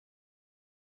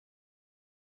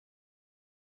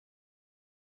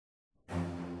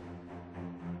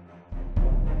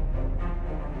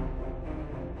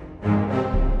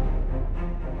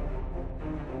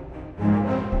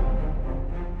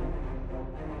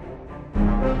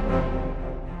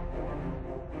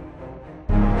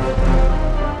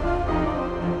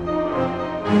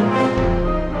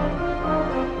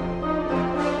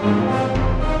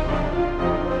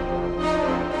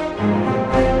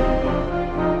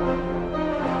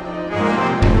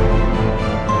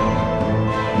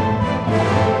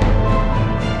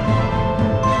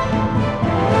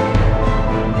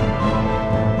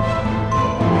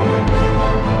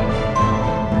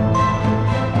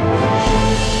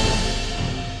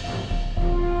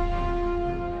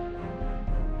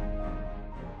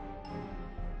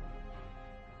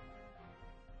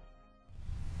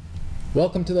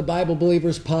Welcome to the Bible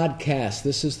Believers Podcast.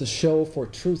 This is the show for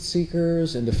truth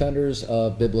seekers and defenders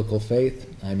of biblical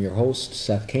faith. I'm your host,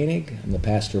 Seth Koenig. I'm the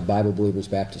pastor of Bible Believers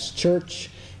Baptist Church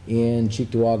in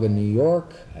Cheektowaga, New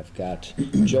York. I've got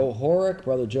Joe Horick,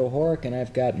 Brother Joe Horick, and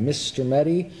I've got Mr.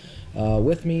 Meddy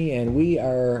with me, and we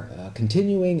are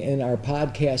continuing in our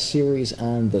podcast series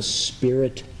on the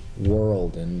spirit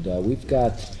world. And we've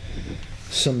got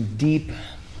some deep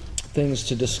things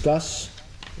to discuss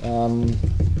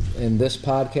in this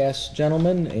podcast,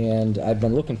 gentlemen, and I've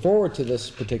been looking forward to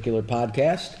this particular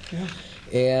podcast. Yeah.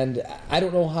 And I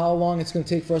don't know how long it's going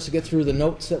to take for us to get through the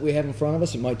notes that we have in front of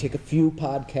us. It might take a few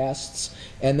podcasts,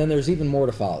 and then there's even more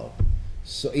to follow.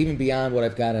 So even beyond what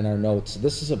I've got in our notes,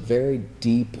 this is a very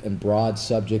deep and broad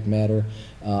subject matter.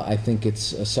 I think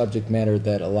it's a subject matter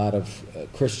that a lot of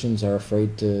Christians are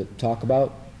afraid to talk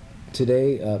about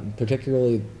today,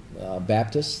 particularly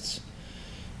Baptists.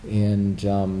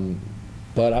 And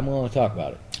but I'm willing to talk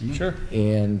about it. Sure.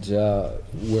 And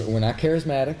we're not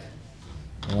charismatic.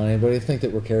 I don't want anybody to think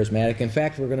that we're charismatic. In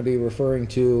fact, we're going to be referring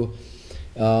to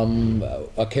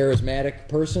a charismatic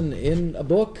person in a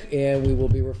book, and we will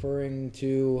be referring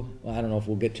to, well, I don't know if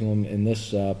we'll get to him in this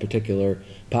particular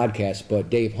podcast, but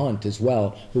Dave Hunt as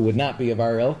well, who would not be of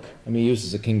our ilk. I mean, he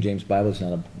uses a King James Bible. He's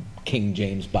not a King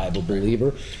James Bible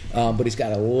believer, but he's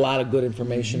got a lot of good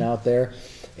information out there.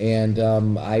 And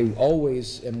I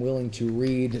always am willing to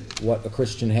read what a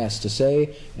Christian has to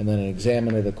say and then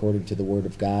examine it according to the Word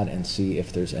of God and see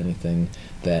if there's anything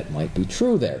that might be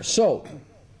true there. So,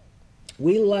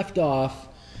 we left off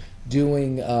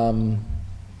doing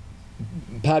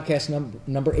podcast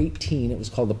number 18. It was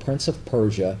called The Prince of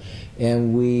Persia.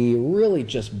 And we really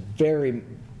just very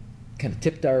kind of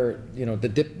tipped our,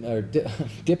 dipped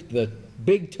the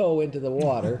big toe into the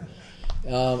water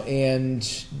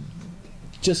and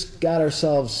just got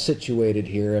ourselves situated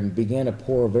here and began to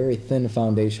pour a very thin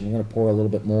foundation. We're going to pour a little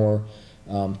bit more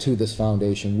to this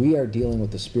foundation. We are dealing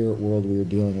with the spirit world. We are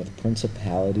dealing with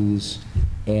principalities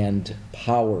and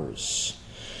powers.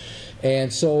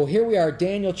 And so here we are,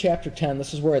 Daniel chapter 10.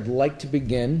 This is where I'd like to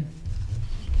begin.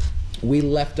 We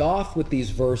left off with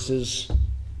these verses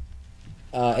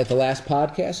at the last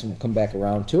podcast, and we'll come back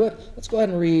around to it. Let's go ahead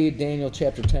and read Daniel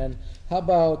chapter 10. How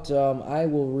about I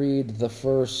will read the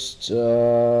first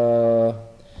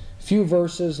few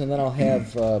verses, and then I'll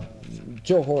have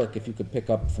Joe Horick, if you could pick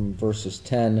up from verses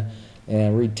 10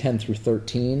 and read 10 through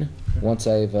 13 once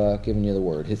I've given you the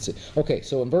word. Okay,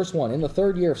 so in verse 1, in the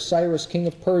 3rd year of Cyrus, king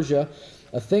of Persia,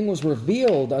 a thing was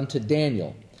revealed unto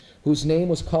Daniel, whose name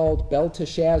was called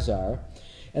Belteshazzar,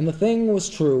 and the thing was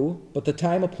true, but the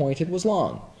time appointed was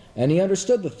long. And he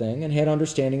understood the thing and had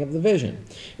understanding of the vision.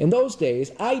 In those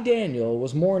days, I, Daniel,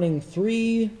 was mourning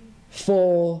 3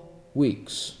 full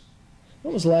weeks.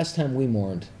 When was the last time we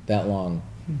mourned that long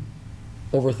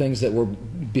over things that were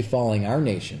befalling our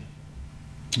nation?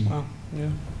 Wow, yeah.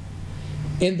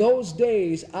 In those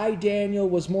days, I, Daniel,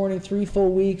 was mourning 3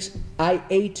 full weeks. I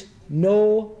ate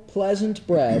no pleasant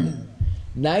bread,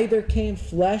 neither came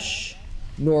flesh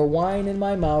nor wine in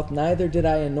my mouth, neither did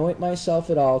I anoint myself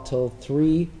at all till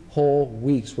 3 whole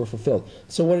weeks were fulfilled.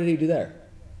 So what did he do there?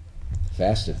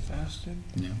 Fasted. Fasted?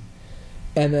 Yeah.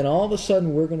 And then all of a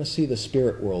sudden we're going to see the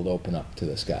spirit world open up to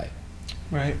this guy.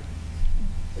 Right.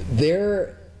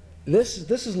 This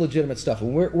is legitimate stuff.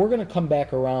 And we're going to come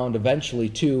back around eventually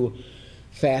to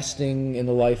fasting in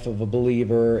the life of a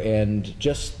believer and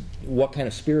just what kind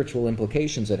of spiritual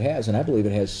implications it has. And I believe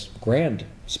it has grand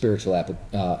spiritual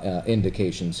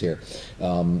indications here.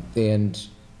 And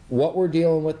what we're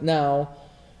dealing with now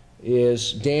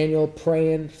is Daniel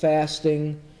praying,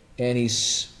 fasting, and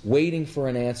he's waiting for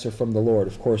an answer from the Lord.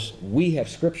 Of course, we have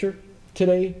Scripture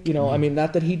today. I mean,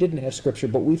 not that he didn't have Scripture,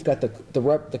 but we've got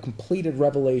the completed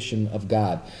revelation of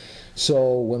God.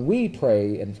 So when we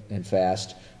pray and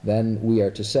fast, then we are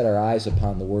to set our eyes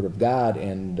upon the Word of God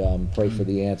and pray for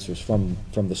the answers from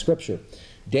the Scripture.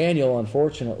 Daniel,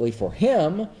 unfortunately for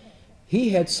him, he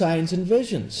had signs and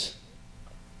visions.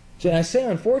 And I say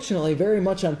unfortunately very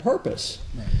much on purpose,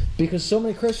 because so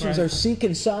many Christians are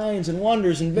seeking signs and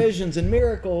wonders and visions and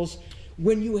miracles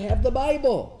when you have the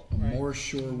Bible. A more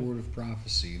sure word of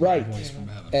prophecy than Right. a voice from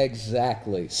heaven.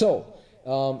 Exactly. So,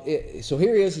 so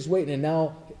here he is, he's waiting, and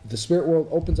now the spirit world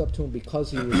opens up to him because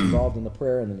he was involved in the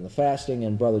prayer and in the fasting.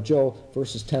 And Brother Joe,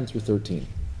 verses 10 through 13.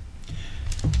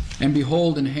 And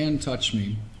behold, an hand touched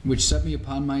me, which set me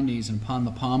upon my knees and upon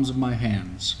the palms of my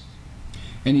hands.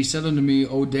 And he said unto me,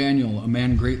 O Daniel, a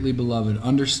man greatly beloved,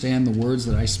 understand the words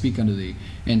that I speak unto thee,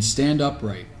 and stand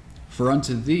upright, for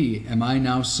unto thee am I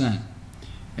now sent.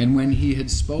 And when he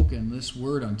had spoken this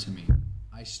word unto me,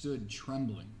 I stood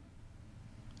trembling.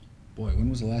 Boy, when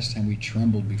was the last time we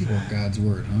trembled before God's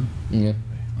word, huh? Yeah.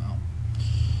 Wow.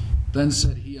 Then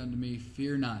said he unto me,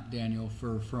 Fear not, Daniel,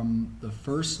 for from the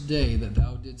first day that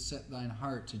thou didst set thine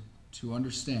heart to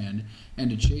understand and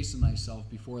to chasten thyself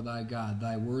before thy God,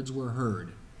 thy words were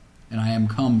heard, and I am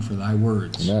come for thy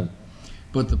words. Amen.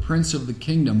 But the prince of the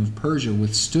kingdom of Persia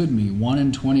withstood me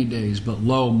 21 days. But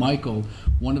lo, Michael,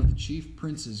 one of the chief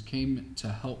princes, came to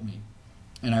help me,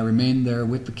 and I remained there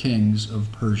with the kings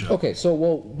of Persia. Okay, so,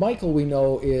 well, Michael we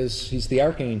know he's the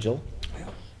archangel,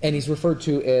 and he's referred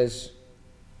to as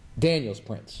Daniel's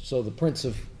prince, so the prince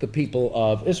of the people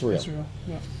of Israel.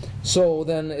 Yeah. So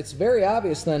then it's very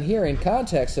obvious then here in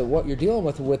context that what you're dealing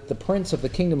with the prince of the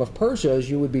kingdom of Persia is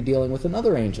you would be dealing with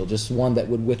another angel, just one that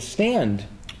would withstand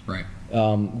Right.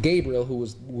 Gabriel, who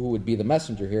would be the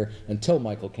messenger here, until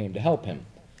Michael came to help him.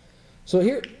 So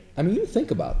here, I mean, you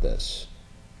think about this.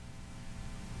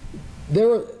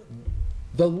 The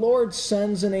Lord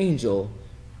sends an angel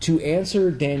to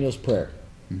answer Daniel's prayer.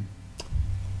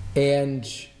 And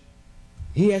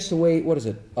he has to wait, what is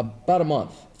it, about a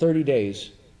month, 30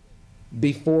 days,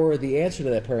 before the answer to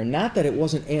that prayer. Not that it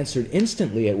wasn't answered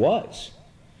instantly, it was.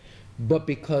 But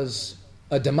because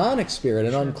a demonic spirit,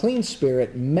 an unclean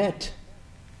spirit, met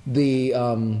the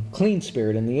clean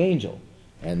spirit and the angel.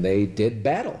 And they did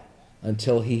battle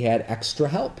until he had extra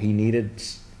help. He needed,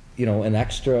 an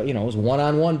extra, it was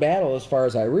one-on-one battle as far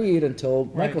as I read, until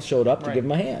Michael showed up to give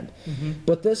him a hand.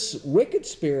 But this wicked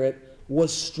spirit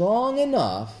was strong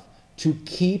enough to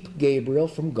keep Gabriel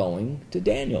from going to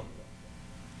Daniel.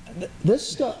 This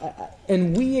stuff,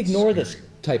 and we ignore this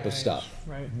type of stuff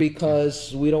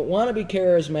because we don't want to be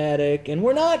charismatic, and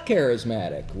we're not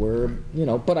charismatic.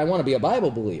 But I want to be a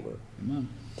Bible believer. Amen.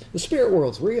 The spirit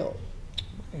world's real.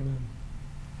 Amen.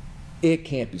 It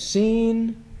can't be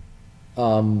seen,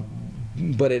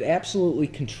 but it absolutely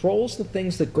controls the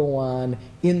things that go on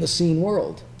in the seen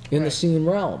world, in the seen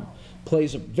realm.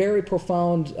 Plays a very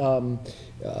profound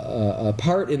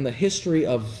part in the history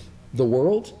of the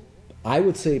world. I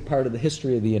would say part of the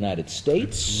history of the United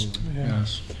States.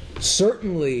 Yes.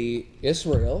 Certainly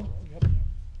Israel.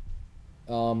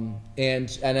 And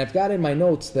I've got in my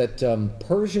notes that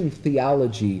Persian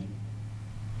theology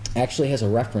actually has a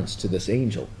reference to this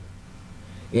angel.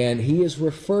 And he is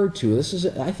referred to,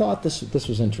 I thought this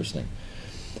was interesting.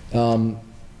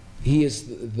 He is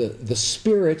the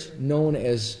spirit known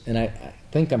as, and I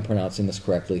think I'm pronouncing this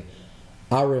correctly,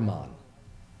 Ahriman.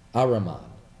 Ahriman.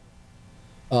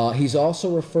 He's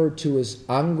also referred to as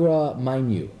Angra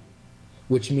Mainyu,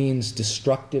 which means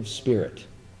destructive spirit.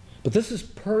 But this is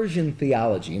Persian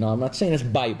theology. I'm not saying it's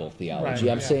Bible theology.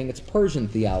 I'm saying it's Persian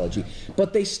theology.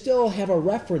 But they still have a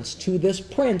reference to this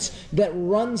prince that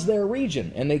runs their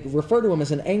region. And they refer to him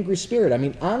as an angry spirit. I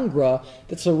mean, Angra,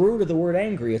 that's the root of the word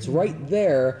angry. It's right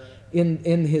there in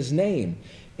his name.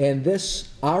 And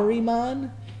this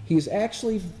Ahriman, he's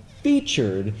actually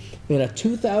featured in a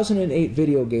 2008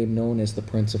 video game known as The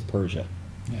Prince of Persia.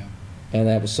 Yeah. And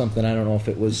that was something, I don't know if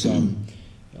it was,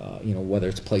 whether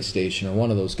it's PlayStation or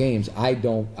one of those games.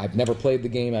 I've never played the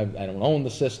game. I don't own the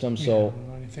system, so.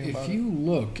 If you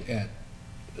look at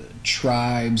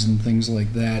tribes and things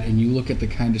like that, and you look at the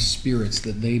kind of spirits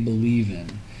that they believe in,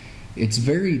 it's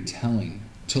very telling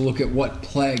to look at what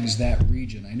plagues that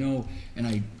region. I know,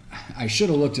 and I should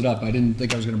have looked it up. I didn't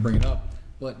think I was going to bring it up.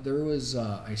 But there was,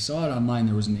 I saw it online,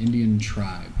 there was an Indian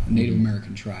tribe, a Native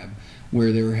American tribe,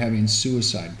 where they were having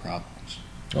suicide problems.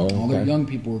 All their young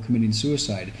people were committing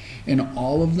suicide. And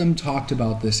all of them talked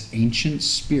about this ancient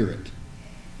spirit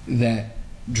that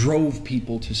drove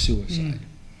people to suicide.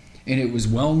 And it was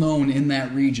well known in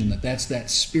that region that that's that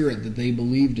spirit that they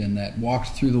believed in, that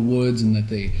walked through the woods, and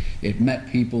that it met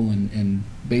people and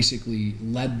basically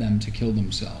led them to kill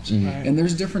themselves. And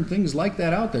there's different things like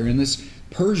that out there. And this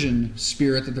Persian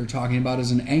spirit that they're talking about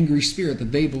is an angry spirit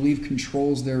that they believe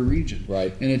controls their region.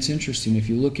 Right. And it's interesting, if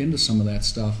you look into some of that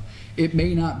stuff, it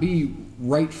may not be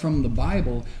right from the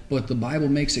Bible, but the Bible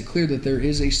makes it clear that there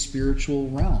is a spiritual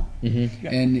realm. Mm-hmm.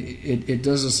 Yeah. And it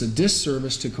does us a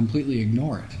disservice to completely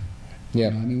ignore it. Yeah.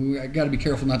 You know, I mean, we got to be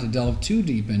careful not to delve too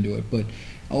deep into it, but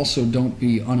also don't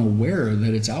be unaware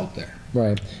that it's out there.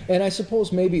 Right. And I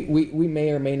suppose maybe we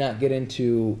may or may not get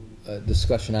into a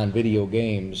discussion on video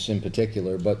games in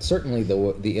particular, but certainly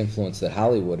the influence that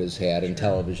Hollywood has had and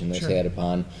television has had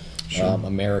upon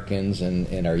Americans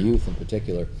and our youth in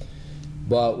particular.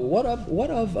 But what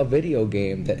of a video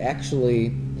game that actually,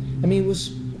 I mean,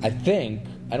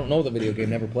 I don't know the video game,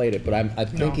 never played it, but I'm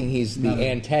thinking he's the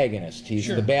antagonist. He's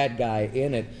the bad guy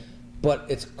in it. But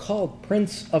it's called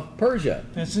Prince of Persia.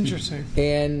 That's interesting.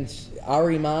 And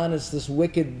Ahriman is this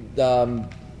wicked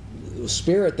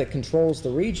spirit that controls the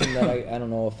region that I don't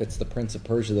know if it's the Prince of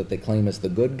Persia that they claim is the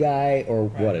good guy or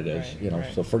what it is.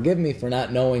 So forgive me for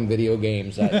not knowing video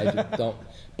games. I don't.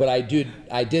 But I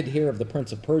did hear of the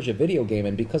Prince of Persia video game,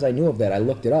 and because I knew of that, I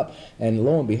looked it up, and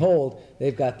lo and behold,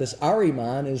 they've got this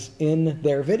Ahriman is in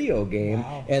their video game,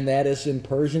 and that is in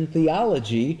Persian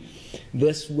theology,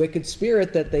 this wicked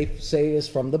spirit that they say is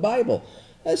from the Bible.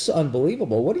 That's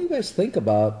unbelievable. What do you guys think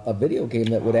about a video game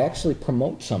that would actually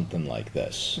promote something like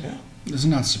this? Yeah. It's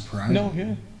not surprising. No,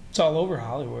 yeah. It's all over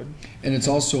Hollywood. And it's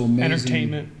also amazing.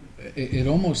 Entertainment. It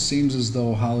almost seems as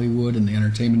though Hollywood and the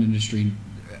entertainment industry,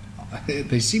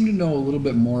 they seem to know a little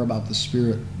bit more about the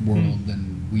spirit world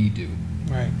than we do.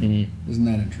 Right. Isn't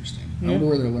that interesting? I wonder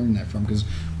where they're learning that from, because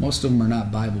most of them are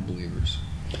not Bible believers.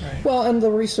 Right. Well, and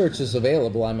the research is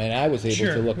available. I mean, I was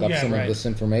able to look up some of this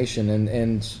information,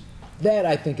 and that,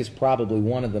 I think, is probably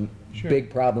one of the big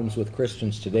problems with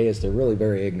Christians today is they're really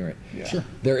very ignorant. Yeah. Sure.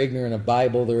 They're ignorant of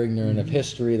Bible, they're ignorant of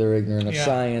history, they're ignorant of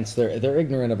science, they're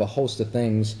ignorant of a host of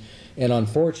things, and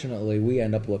unfortunately we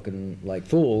end up looking like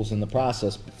fools in the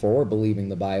process for believing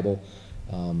the Bible,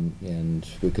 and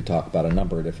we could talk about a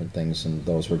number of different things in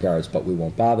those regards, but we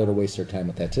won't bother to waste our time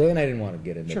with that today, and I didn't want to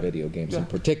get into video games in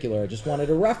particular. I just wanted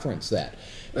to reference that.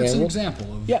 That's an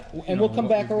example of... Yeah, and we'll come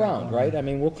back around, right? I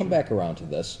mean, we'll come back around to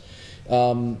this.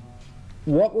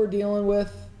 What we're dealing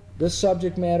with, this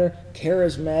subject matter,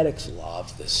 charismatics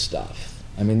love this stuff.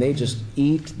 I mean, they just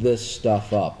eat this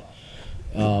stuff up.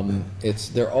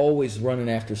 They're always running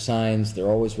after signs, they're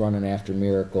always running after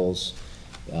miracles,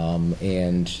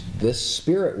 and this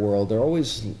spirit world, they're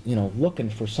always,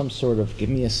 looking for some sort of, give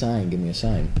me a sign, give me a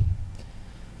sign.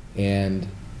 And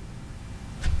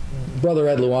Brother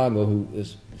Ed Luongo, who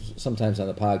is sometimes on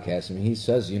the podcast, I mean, he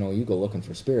says, you go looking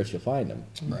for spirits, you'll find them.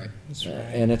 Right. That's right.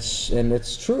 And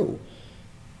it's true.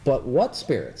 But what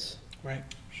spirits? Right.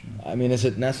 I mean, is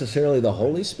it necessarily the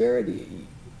Holy Spirit?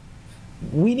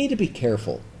 We need to be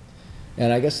careful.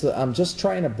 And I guess I'm just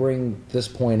trying to bring this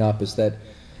point up, is that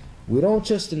we don't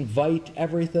just invite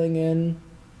everything in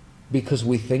because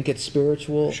we think it's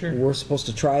spiritual. Sure. We're supposed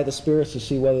to try the spirits to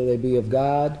see whether they be of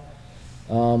God.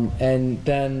 And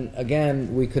then,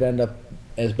 again, we could end up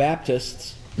as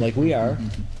Baptists, like we are,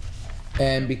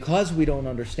 and because we don't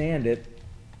understand it,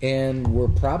 and we're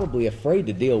probably afraid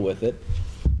to deal with it,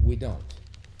 we don't.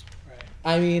 Right.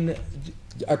 I mean,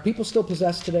 are people still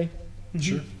possessed today?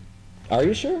 Sure. Are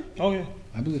you sure? Oh, yeah.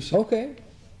 I believe so. Okay.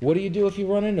 What do you do if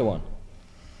you run into one?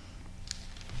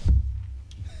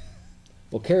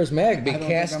 Well, charismatic be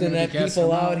casting at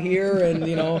people out here and,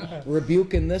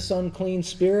 rebuking this unclean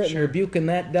spirit and rebuking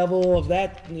that devil of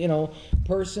that,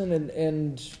 person,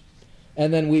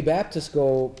 and then we Baptists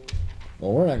go,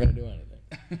 well, we're not going to do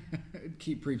anything.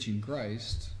 Keep preaching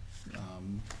Christ.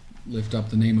 Lift up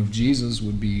the name of Jesus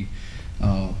would be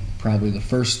probably the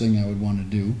first thing I would want to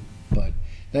do. But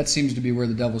that seems to be where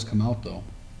the devils come out, though.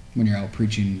 When you're out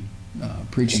preaching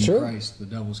Christ, the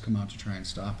devils come out to try and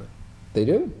stop it. They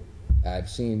do. I've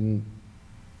seen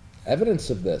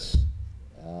evidence of this.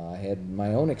 I had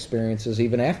my own experiences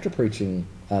even after preaching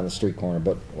on the street corner,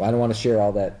 but I don't want to share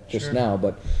all that just now.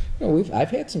 But I've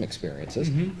had some experiences.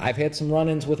 I've had some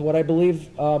run-ins with what I believe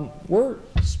were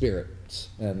spirits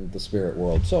and the spirit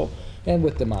world. And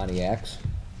with demoniacs,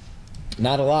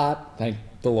 not a lot. Thank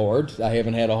the Lord. I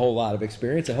haven't had a whole lot of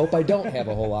experience. I hope I don't have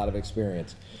a whole lot of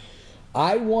experience.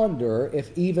 I wonder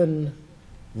if even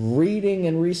reading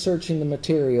and researching the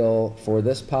material for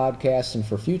this podcast and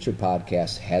for future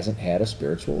podcasts hasn't had a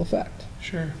spiritual effect.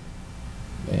 Sure.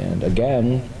 And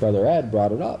again, Brother Ed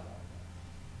brought it up.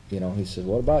 He said,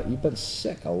 what about, you've been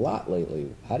sick a lot lately.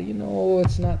 How do you know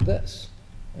it's not this?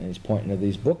 And he's pointing to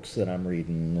these books that I'm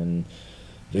reading and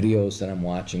videos that I'm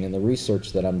watching and the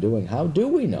research that I'm doing. How do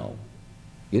we know?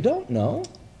 You don't know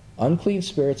Unclean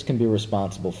spirits can be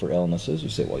responsible for illnesses. You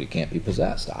say, well, you can't be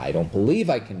possessed. I don't believe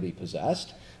I can be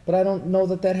possessed, but I don't know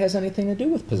that that has anything to do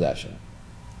with possession.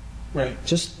 Right.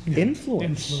 Just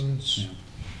influence. Influence.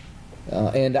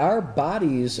 And our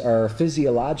bodies are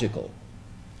physiological.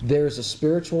 There's a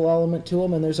spiritual element to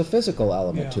them and there's a physical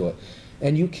element to it.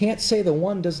 And you can't say the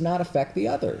one does not affect the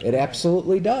other. It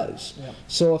absolutely does. Yeah.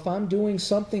 So if I'm doing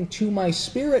something to my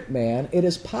spirit man, it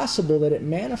is possible that it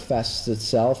manifests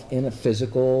itself in a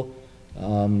physical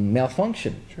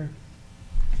malfunction. Sure.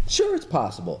 Sure, it's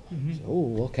possible. Mm-hmm. So, oh,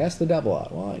 well, cast the devil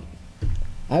out. Well,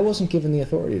 I wasn't given the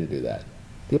authority to do that.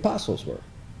 The apostles were.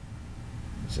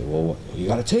 You say, well, you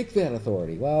got to take that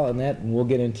authority. Well, and we'll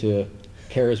get into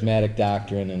charismatic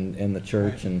doctrine and the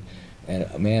church, Right.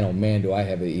 and man, oh man, do I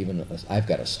have I've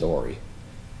got a story.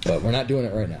 But we're not doing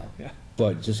it right now. Yeah.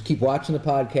 But just keep watching the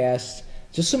podcasts.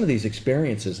 Just some of these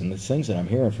experiences and the things that I'm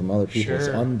hearing from other people is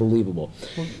Sure. unbelievable.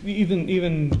 Well,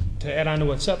 even to add on to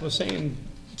what Seth was saying,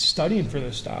 studying for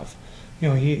this stuff, you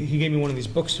know, he gave me one of these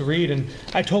books to read, and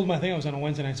I told him, I think I was on a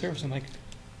Wednesday night service, I'm like,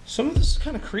 some of this is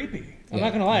kind of creepy. I'm not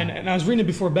going to lie. And I was reading it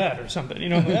before bed or something. You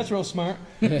know, that's real smart.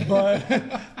 But,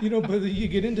 you know, but you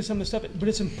get into some of the stuff. But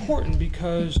it's important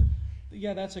because,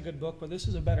 yeah, that's a good book, but this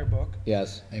is a better book.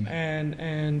 Yes. Amen.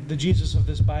 And the Jesus of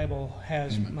this Bible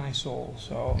has Amen. my soul.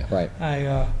 So Right.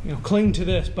 I, cling to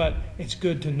this, but it's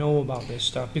good to know about this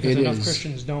stuff because It enough is.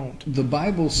 Christians don't. The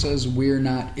Bible says we're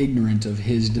not ignorant of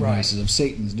his devices, of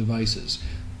Satan's devices.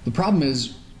 The problem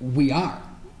is we are.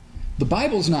 The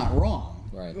Bible's not wrong.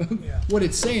 Right. Yeah. What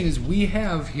it's saying is we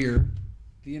have here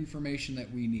the information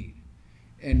that we need.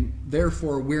 And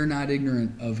therefore, we're not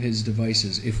ignorant of his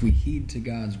devices if we heed to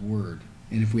God's word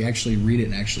and if we actually read it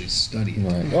and actually study it.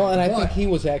 Right. Well, and I But- think he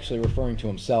was actually referring to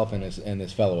himself and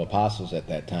his fellow apostles at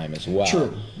that time as well.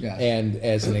 True, yes. And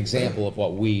as an example of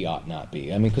what we ought not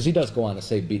be. I mean, because he does go on to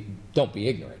say, don't be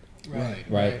ignorant. Right.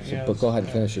 Right? So, Yeah, but go ahead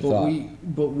and finish your But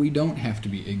thought. we don't have to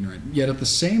be ignorant. Yet at the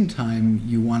same time,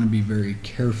 you want to be very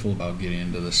careful about getting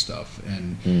into this stuff.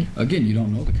 And again, you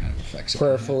don't know the kind of effects. it can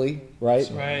have. Prayerfully, right?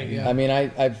 Right, yeah. I mean,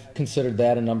 I've considered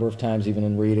that a number of times, even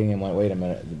in reading, and went, wait a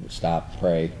minute, stop,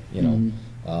 pray,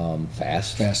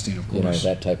 fast. Fasting, of You know, course.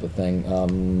 that type of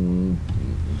thing.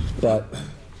 But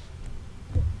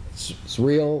it's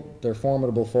real. They're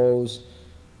formidable foes.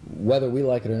 Whether we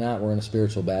like it or not, we're in a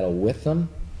spiritual battle with them.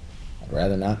 I'd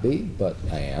rather not be, but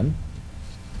I am.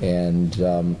 And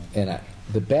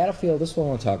the battlefield, this is what I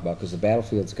want to talk about, because the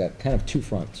battlefield's got kind of two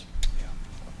fronts.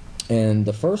 And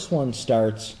the first one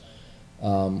starts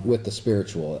with the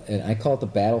spiritual, and I call it the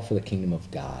battle for the kingdom of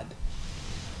God.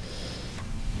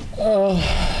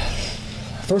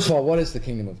 First of all, what is the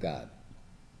kingdom of God?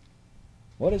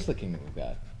 What is the kingdom of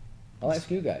God? I'll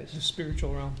ask you guys. The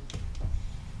spiritual realm.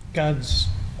 God's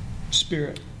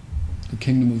spirit. The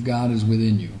kingdom of God is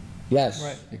within you. Yes.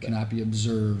 Right. It cannot be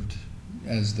observed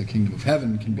as the kingdom of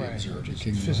heaven can be Right. observed. The It's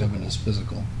kingdom physical. of heaven is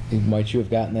physical. Might you have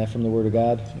gotten that from the Word of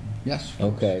God? Yes.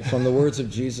 Okay, from the words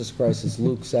of Jesus Christ, it's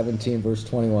Luke 17, verse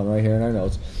 21, right here in our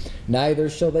notes. Neither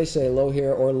shall they say, lo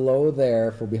here or lo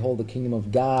there, for behold, the kingdom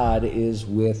of God is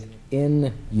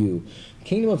within you. The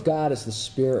kingdom of God is the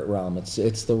spirit realm. It's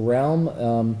the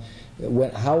realm,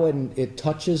 how it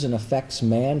touches and affects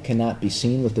man cannot be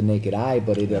seen with the naked eye,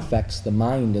 but it affects the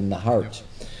mind and the heart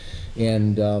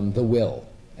and the will.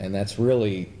 And that's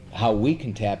really how we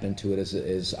can tap into it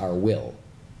is our will.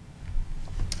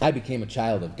 I became a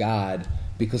child of God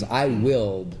because I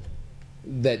willed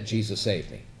that Jesus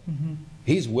saved me. Mm-hmm.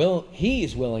 He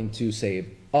is willing to save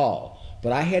all,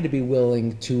 but I had to be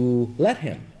willing to let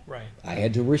him. Right. I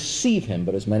had to receive him,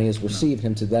 but as many as received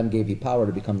him, to them gave he power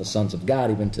to become the sons of God,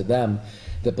 even to them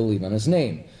that believe on his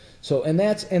name. So, and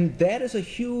that is a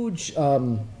huge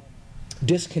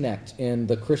disconnect in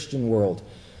the Christian world,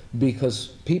 because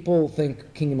people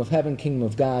think kingdom of heaven, kingdom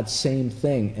of God, same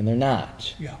thing, and they're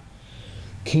not. Yeah.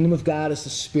 Kingdom of God is the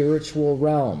spiritual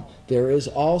realm. There is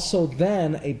also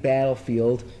then a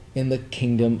battlefield in the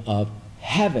kingdom of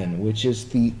heaven, which is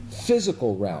the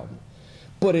physical realm.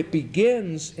 But it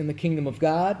begins in the kingdom of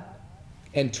God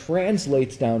and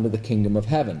translates down to the kingdom of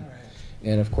heaven.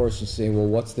 And of course you say, well,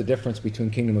 what's the difference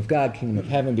between kingdom of God, kingdom of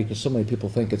heaven? Because so many people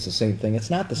think it's the same thing. It's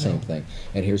not the same thing.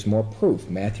 And here's more proof.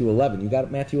 Matthew 11. You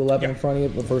got Matthew 11 in front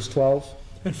of you, verse 12?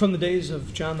 And from the days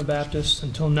of John the Baptist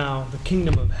until now, the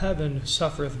kingdom of heaven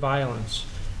suffereth violence,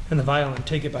 and the violent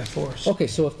take it by force. Okay,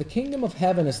 so if the kingdom of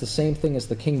heaven is the same thing as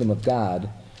the kingdom of God,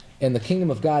 and the kingdom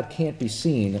of God can't be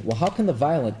seen, well, how can the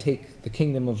violent take the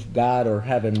kingdom of God or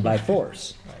heaven by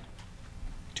force? Right.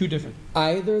 Two different.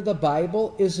 Either the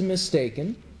Bible is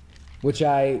mistaken, which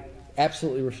I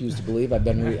absolutely refuse to believe. I've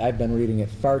been reading it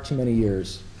far too many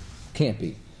years. Can't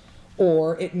be.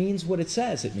 or it means what it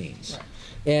says it means. Right.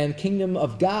 And kingdom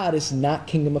of God is not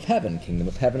kingdom of heaven. Kingdom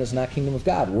of heaven is not kingdom of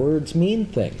God. Words mean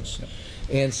things. Yep.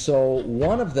 And so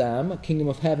one of them, kingdom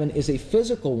of heaven, is a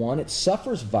physical one. It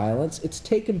suffers violence. It's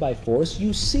taken by force.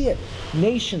 You see it.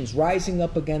 Nations rising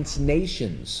up against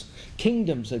nations.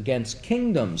 Kingdoms against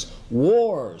kingdoms.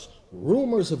 Wars.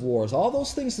 Rumors of wars. All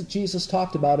those things that Jesus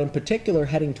talked about, in particular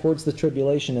heading towards the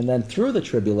tribulation and then through the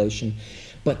tribulation.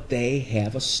 But they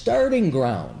have a starting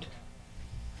ground.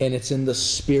 And it's in the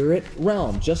spirit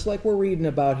realm, just like we're reading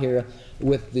about here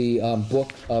with the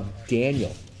book of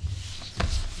Daniel.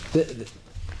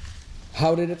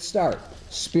 How did it start?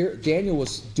 Daniel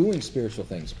was doing spiritual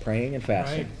things, praying and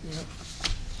fasting. Right.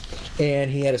 Yep.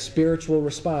 And he had a spiritual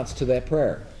response to that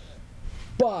prayer.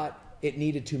 But it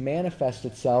needed to manifest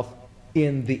itself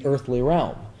in the earthly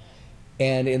realm.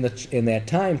 And in that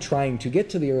time, trying to get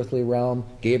to the earthly realm,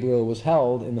 Gabriel was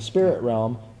held in the spirit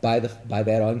realm by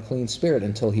that unclean spirit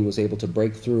until he was able to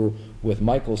break through with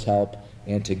Michael's help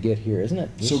and to get here, isn't it?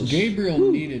 Gabriel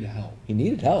needed help. He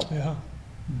needed help. Yeah.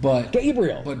 But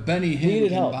Gabriel. But Benny Hinn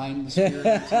needed help. combined the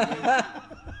spirit.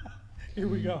 Here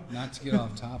we go. Not to get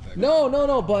off topic.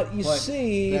 No, but you But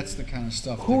see, that's the kind of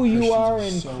stuff who that you Christians are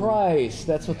in so- Christ.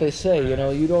 That's what they say. You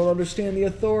know, you don't understand the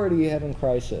authority you have in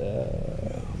Christ.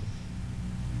 That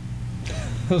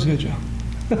was good, Joe.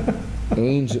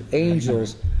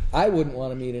 Angels. I wouldn't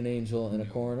want to meet an angel in a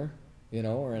corner, you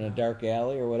know, or in a dark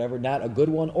alley or whatever. Not a good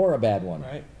one or a bad one.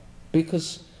 Right.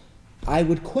 Because I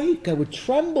would quake. I would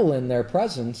tremble in their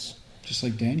presence. Just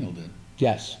like Daniel did.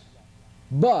 Yes.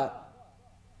 But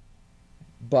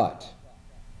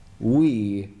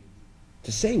to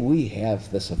say we have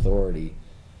this authority,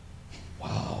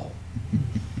 wow.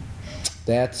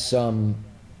 That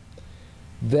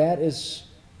is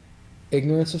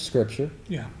ignorance of Scripture.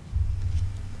 Yeah.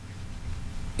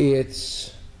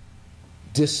 It's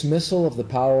dismissal of the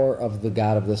power of the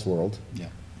God of this world. Yeah.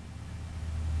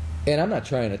 And I'm not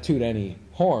trying to toot any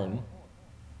horn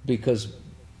because,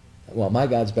 well, my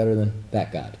God's better than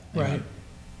that God. Right.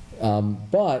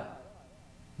 But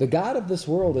the God of this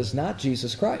world is not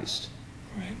Jesus Christ.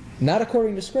 Right. Not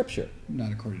according to Scripture.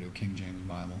 Not according to a King James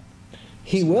Bible.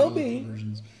 He Some will other be.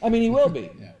 versions. I mean, he will be.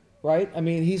 Yeah. Right? I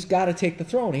mean, he's got to take the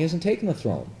throne. He hasn't taken the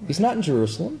throne. He's not in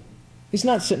Jerusalem. He's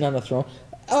not sitting on the throne.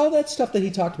 All that stuff that he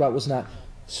talked about was not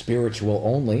spiritual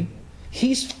only.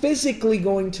 He's physically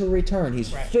going to return.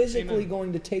 He's Right. physically Amen.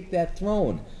 going to take that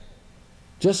throne.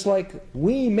 Just like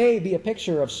we may be a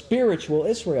picture of spiritual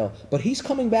Israel, but he's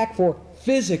coming back for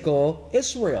physical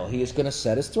Israel. He is going to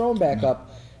set his throne back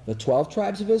up. The 12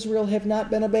 tribes of Israel have not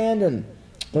been abandoned.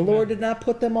 The Lord did not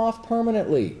put them off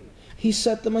permanently. He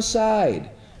set them aside.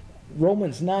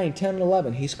 Romans 9, 10, and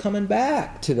 11, he's coming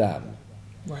back to them.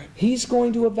 Right. He's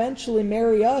going to eventually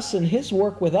marry us, and his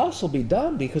work with us will be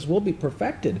done because we'll be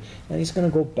perfected. And he's going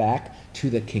to go back to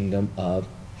the kingdom of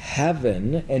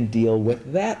heaven and deal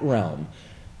with that realm.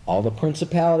 All the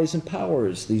principalities and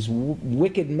powers, these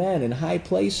wicked men in high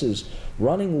places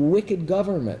running wicked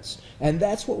governments. And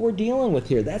that's what we're dealing with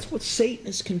here. That's what Satan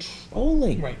is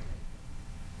controlling. Right.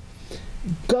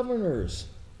 Governors,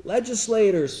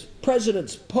 legislators,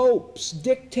 presidents, popes,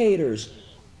 dictators,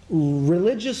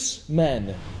 religious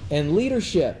men, and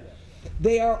leadership.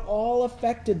 They are all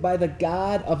affected by the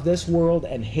God of this world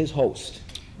and his host.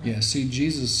 Yeah, see,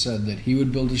 Jesus said that he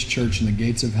would build his church and the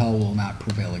gates of hell will not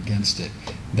prevail against it.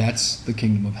 That's the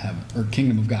kingdom of heaven, or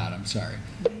kingdom of God, I'm sorry.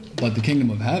 But the kingdom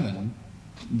of heaven,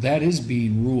 that is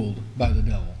being ruled by the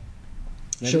devil.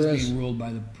 That Sure is is. being ruled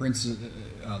by the prince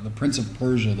of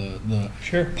Persia, the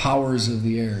Sure. powers of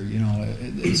the air. You know,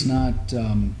 it's not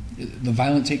the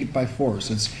violent take it by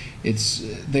force.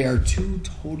 They are two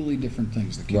totally different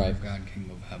things: the kingdom of God and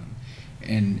kingdom of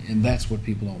heaven, and that's what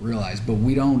people don't realize. But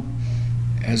we don't,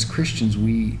 as Christians,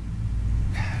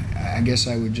 I guess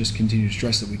I would just continue to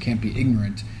stress that we can't be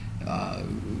ignorant.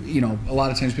 You know, a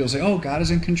lot of times people say, "Oh, God is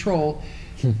in control,"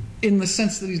 in the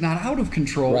sense that He's not out of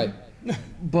control, Right.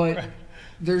 But Right.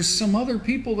 there's some other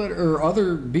people or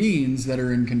other beings that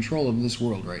are in control of this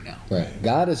world right now. Right.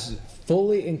 God is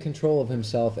fully in control of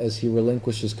himself as he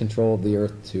relinquishes control of the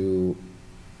earth to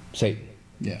Satan.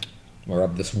 Yeah. Or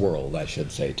of this world, I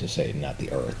should say, to Satan, not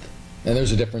the earth. And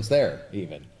there's a difference there,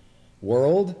 even.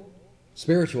 World,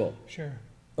 spiritual. Sure.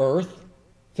 Earth,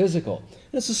 physical.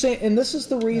 It's the same, and this is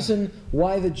the reason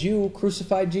why the Jew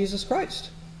crucified Jesus Christ.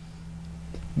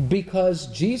 Because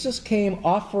Jesus came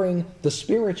offering the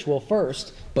spiritual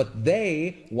first, but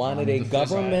they wanted a the physical.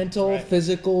 governmental, Right.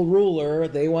 physical ruler.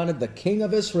 They wanted the king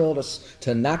of Israel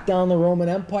to knock down the Roman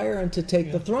Empire and to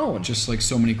take the throne. Just like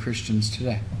so many Christians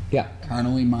today. Yeah.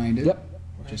 Carnally minded. Yep.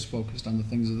 Just focused on the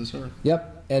things of this earth.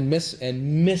 Yep. and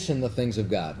missing the things of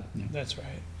God. That's right.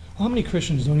 Well, how many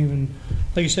Christians don't even,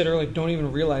 like you said earlier, don't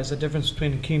even realize the difference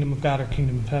between the kingdom of God or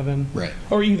kingdom of heaven? Right.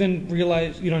 Or even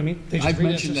realize, you know what I mean? They just I've read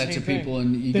mentioned that to people, thing.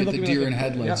 and you They get look the at me deer like in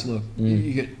headlights yeah. look.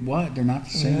 You get, what? They're not the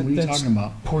same. What are you That's talking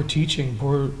about? Poor teaching,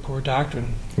 poor doctrine.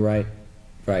 Right.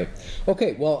 Right.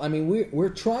 Okay, well, I mean, we're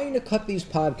trying to cut these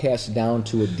podcasts down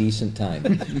to a decent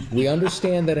time. We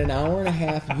understand that an hour and a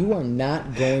half, you are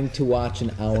not going to watch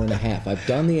an hour and a half. I've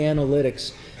done the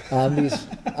analytics on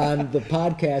the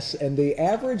podcasts, and the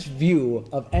average view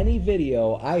of any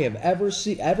video I have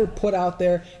ever put out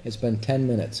there has been 10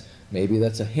 minutes. Maybe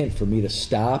that's a hint for me to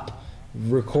stop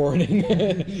recording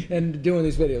and doing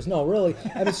these videos. No, really,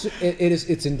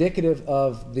 it's indicative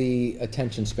of the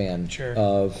attention span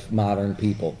of modern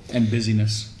people. And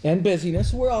busyness.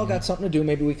 We're all got something to do.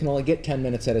 Maybe we can only get 10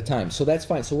 minutes at a time. So that's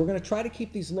fine. So we're going to try to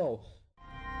keep these low.